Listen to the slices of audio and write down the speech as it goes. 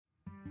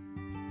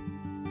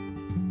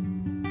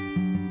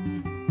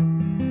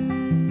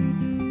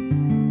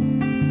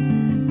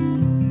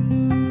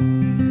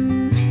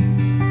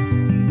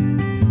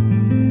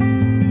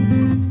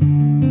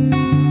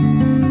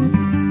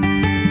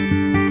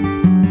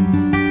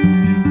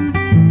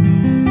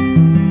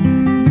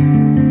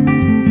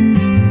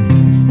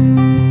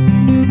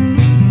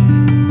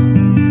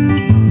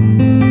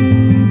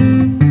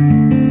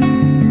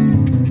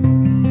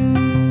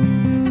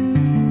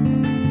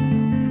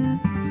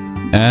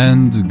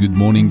And good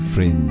morning,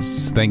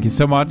 friends. Thank you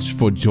so much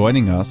for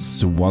joining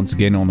us once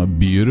again on a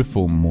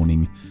beautiful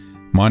morning.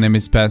 My name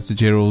is Pastor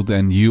Gerald,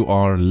 and you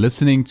are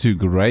listening to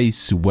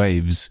Grace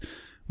Waves,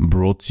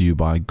 brought to you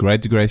by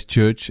Great Grace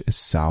Church,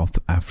 South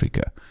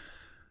Africa.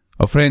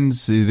 Oh,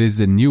 friends, it is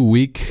a new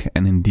week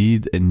and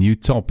indeed a new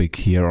topic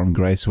here on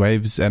Grace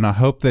Waves, and I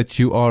hope that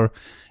you are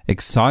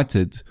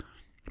excited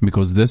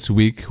because this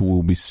week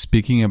we'll be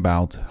speaking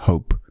about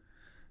hope.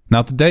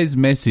 Now, today's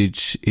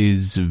message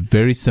is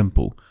very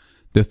simple.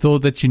 The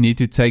thought that you need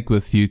to take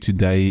with you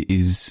today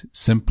is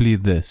simply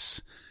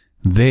this: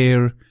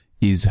 there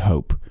is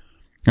hope.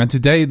 And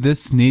today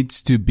this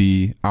needs to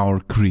be our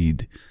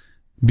creed.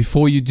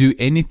 Before you do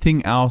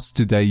anything else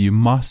today, you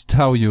must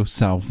tell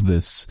yourself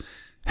this: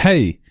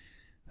 hey,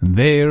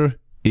 there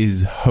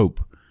is hope.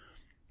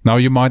 Now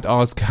you might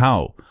ask,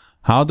 how?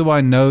 How do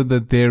I know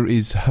that there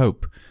is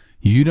hope?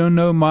 You don't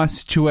know my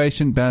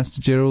situation,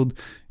 Pastor Gerald.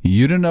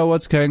 You don't know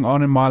what's going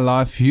on in my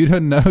life. You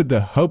don't know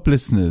the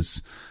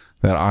hopelessness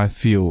that I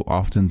feel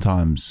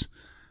oftentimes.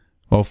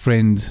 Well,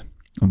 friend,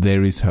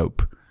 there is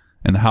hope.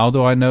 And how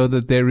do I know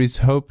that there is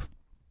hope?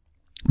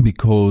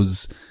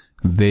 Because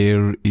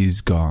there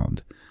is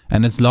God.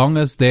 And as long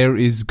as there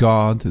is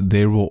God,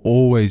 there will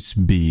always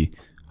be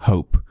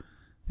hope.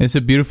 There's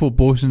a beautiful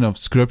portion of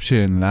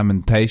scripture in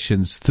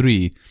Lamentations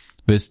 3,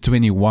 verse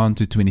 21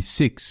 to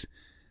 26.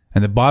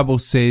 And the Bible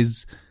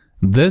says,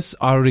 "This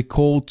I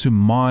recall to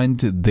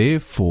mind,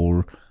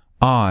 therefore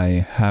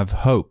I have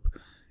hope.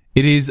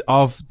 It is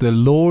of the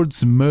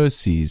Lord's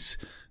mercies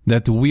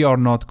that we are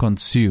not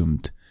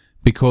consumed,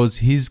 because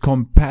his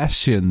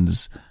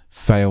compassions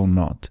fail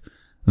not.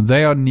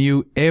 They are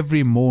new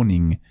every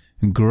morning.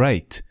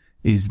 Great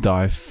is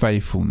thy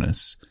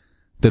faithfulness.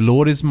 The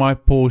Lord is my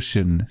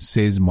portion,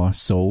 says my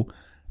soul.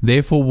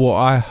 Therefore will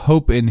I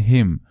hope in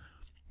him.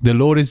 The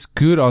Lord is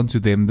good unto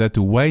them that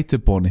wait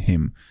upon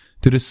him,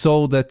 to the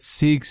soul that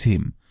seeks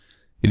him.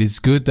 It is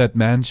good that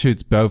man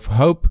should both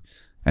hope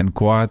and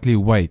quietly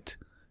wait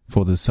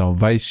for the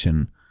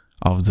salvation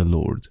of the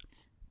Lord."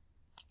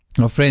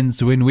 Now,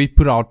 friends, when we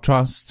put our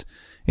trust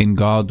in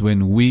God,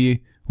 when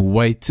we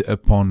wait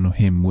upon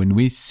him, when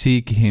we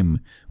seek him,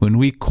 when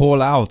we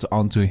call out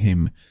unto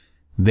him,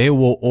 there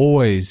will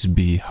always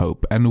be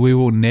hope, and we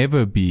will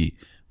never be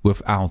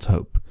without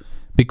hope,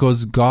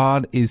 because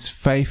God is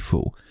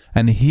faithful,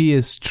 and he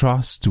is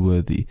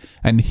trustworthy,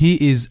 and he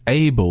is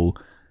able,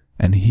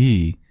 and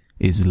he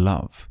is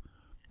love.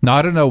 Now,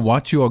 I don't know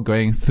what you are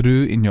going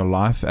through in your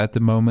life at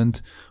the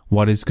moment,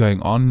 what is going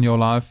on in your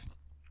life,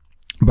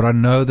 but I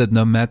know that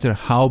no matter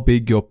how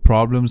big your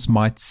problems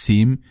might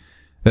seem,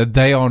 that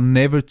they are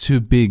never too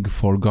big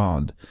for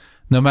God.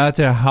 No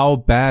matter how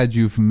bad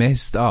you've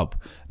messed up,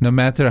 no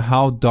matter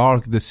how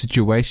dark the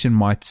situation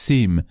might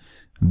seem,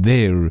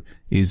 there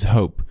is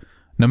hope.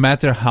 No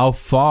matter how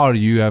far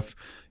you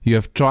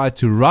have tried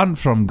to run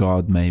from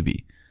God,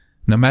 maybe,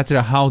 no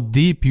matter how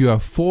deep you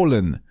have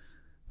fallen,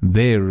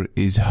 there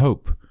is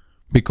hope,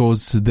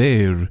 because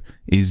there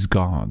is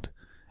God.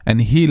 And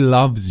he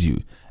loves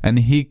you, and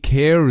he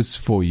cares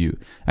for you,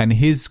 and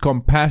his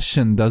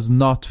compassion does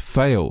not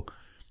fail.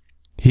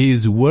 He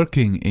is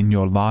working in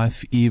your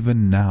life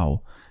even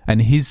now,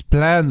 and his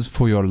plans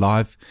for your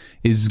life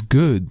is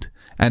good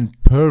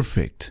and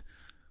perfect.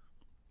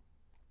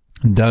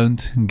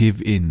 Don't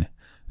give in.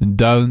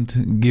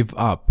 Don't give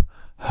up.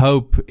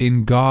 Hope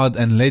in God,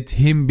 and let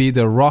him be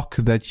the rock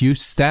that you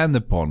stand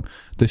upon,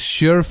 the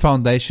sure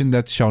foundation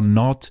that shall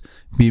not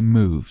be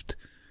moved.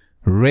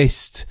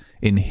 Rest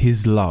in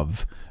his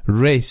love,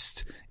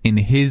 rest in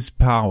his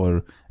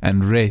power,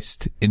 and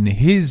rest in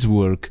his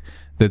work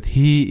that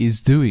he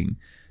is doing.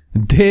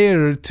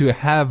 Dare to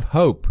have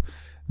hope.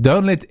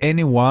 Don't let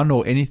anyone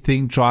or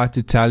anything try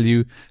to tell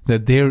you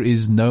that there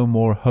is no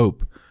more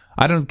hope.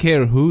 I don't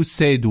care who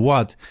said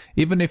what.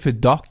 Even if a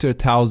doctor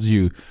tells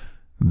you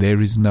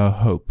there is no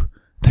hope,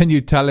 then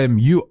you tell him,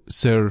 you,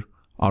 sir,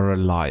 are a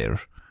liar.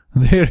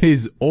 There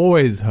is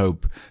always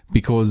hope,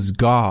 because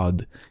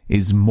God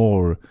is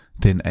more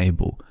than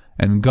able,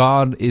 and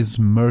God is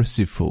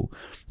merciful.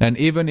 And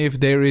even if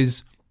there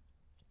is,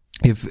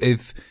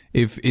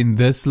 if in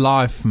this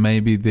life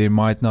maybe there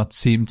might not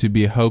seem to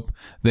be hope,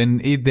 then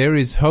there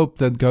is hope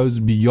that goes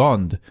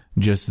beyond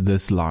just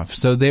this life.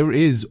 So there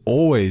is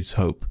always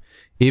hope,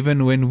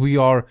 even when we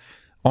are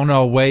on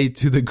our way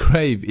to the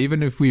grave.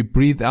 Even if we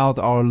breathe out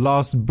our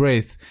last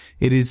breath,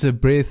 it is a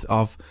breath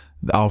of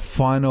our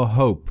final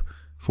hope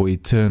for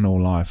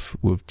eternal life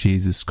with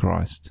Jesus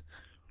Christ.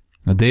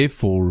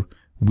 Therefore,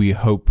 we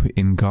hope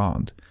in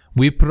God.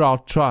 We put our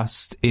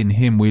trust in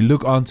him. We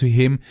look unto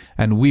him,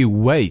 and we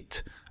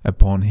wait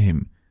upon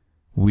him.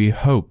 We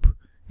hope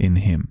in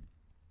him.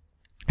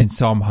 In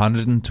Psalm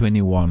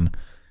 121,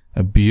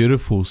 a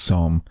beautiful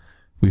psalm,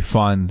 we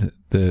find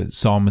the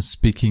psalmist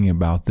speaking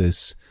about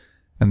this.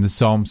 And the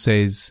psalm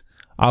says,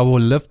 "I will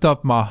lift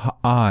up my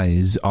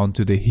eyes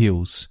unto the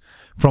hills.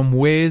 From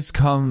where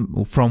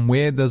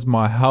does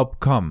my help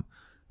come?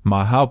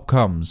 My help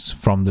comes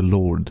from the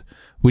Lord,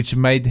 which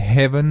made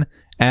heaven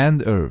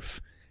and earth.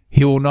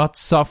 He will not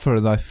suffer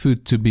thy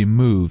foot to be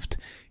moved.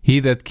 He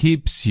that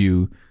keeps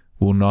you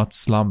will not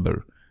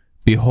slumber.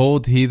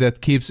 Behold, he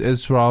that keeps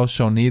Israel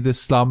shall neither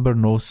slumber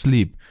nor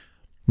sleep.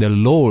 The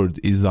Lord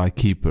is thy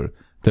keeper.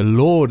 The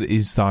Lord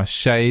is thy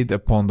shade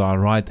upon thy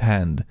right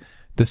hand.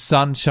 The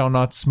sun shall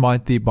not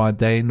smite thee by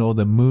day, nor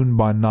the moon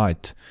by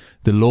night.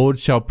 The Lord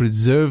shall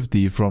preserve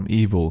thee from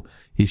evil.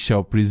 He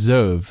shall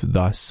preserve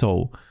thy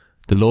soul.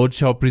 The Lord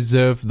shall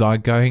preserve thy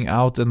going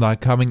out and thy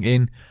coming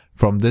in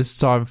from this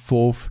time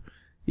forth,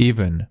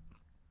 even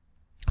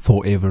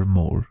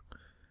forevermore.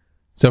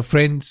 So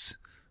friends,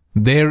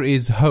 there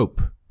is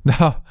hope.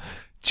 Now,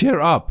 cheer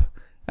up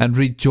and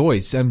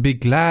rejoice and be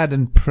glad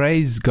and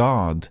praise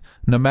God,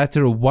 no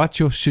matter what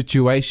your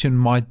situation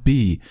might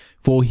be,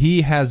 for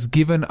He has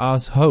given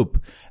us hope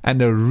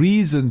and a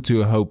reason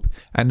to hope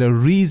and a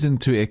reason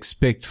to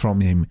expect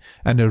from Him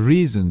and a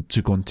reason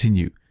to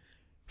continue.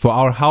 For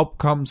our help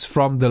comes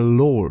from the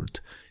Lord,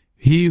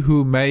 He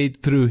who made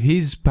through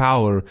His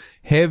power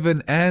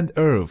heaven and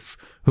earth,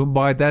 whom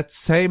by that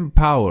same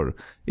power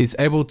is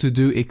able to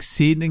do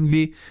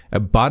exceedingly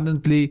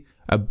abundantly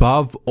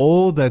above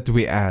all that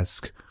we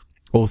ask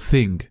or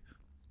think,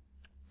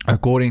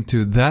 according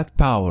to that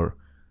power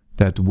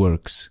that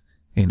works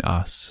in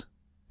us.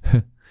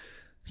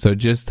 So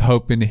just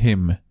hope in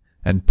Him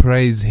and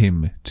praise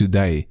Him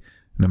today,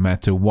 no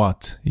matter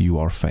what you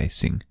are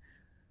facing.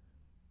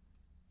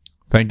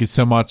 Thank you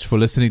so much for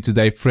listening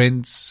today,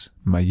 friends.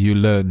 May you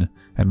learn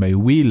and may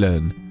we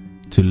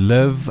learn to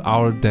live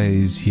our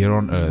days here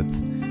on earth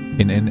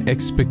in an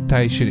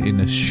expectation, in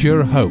a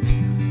sure hope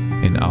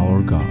in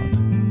our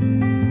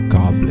God.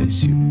 God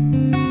bless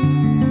you.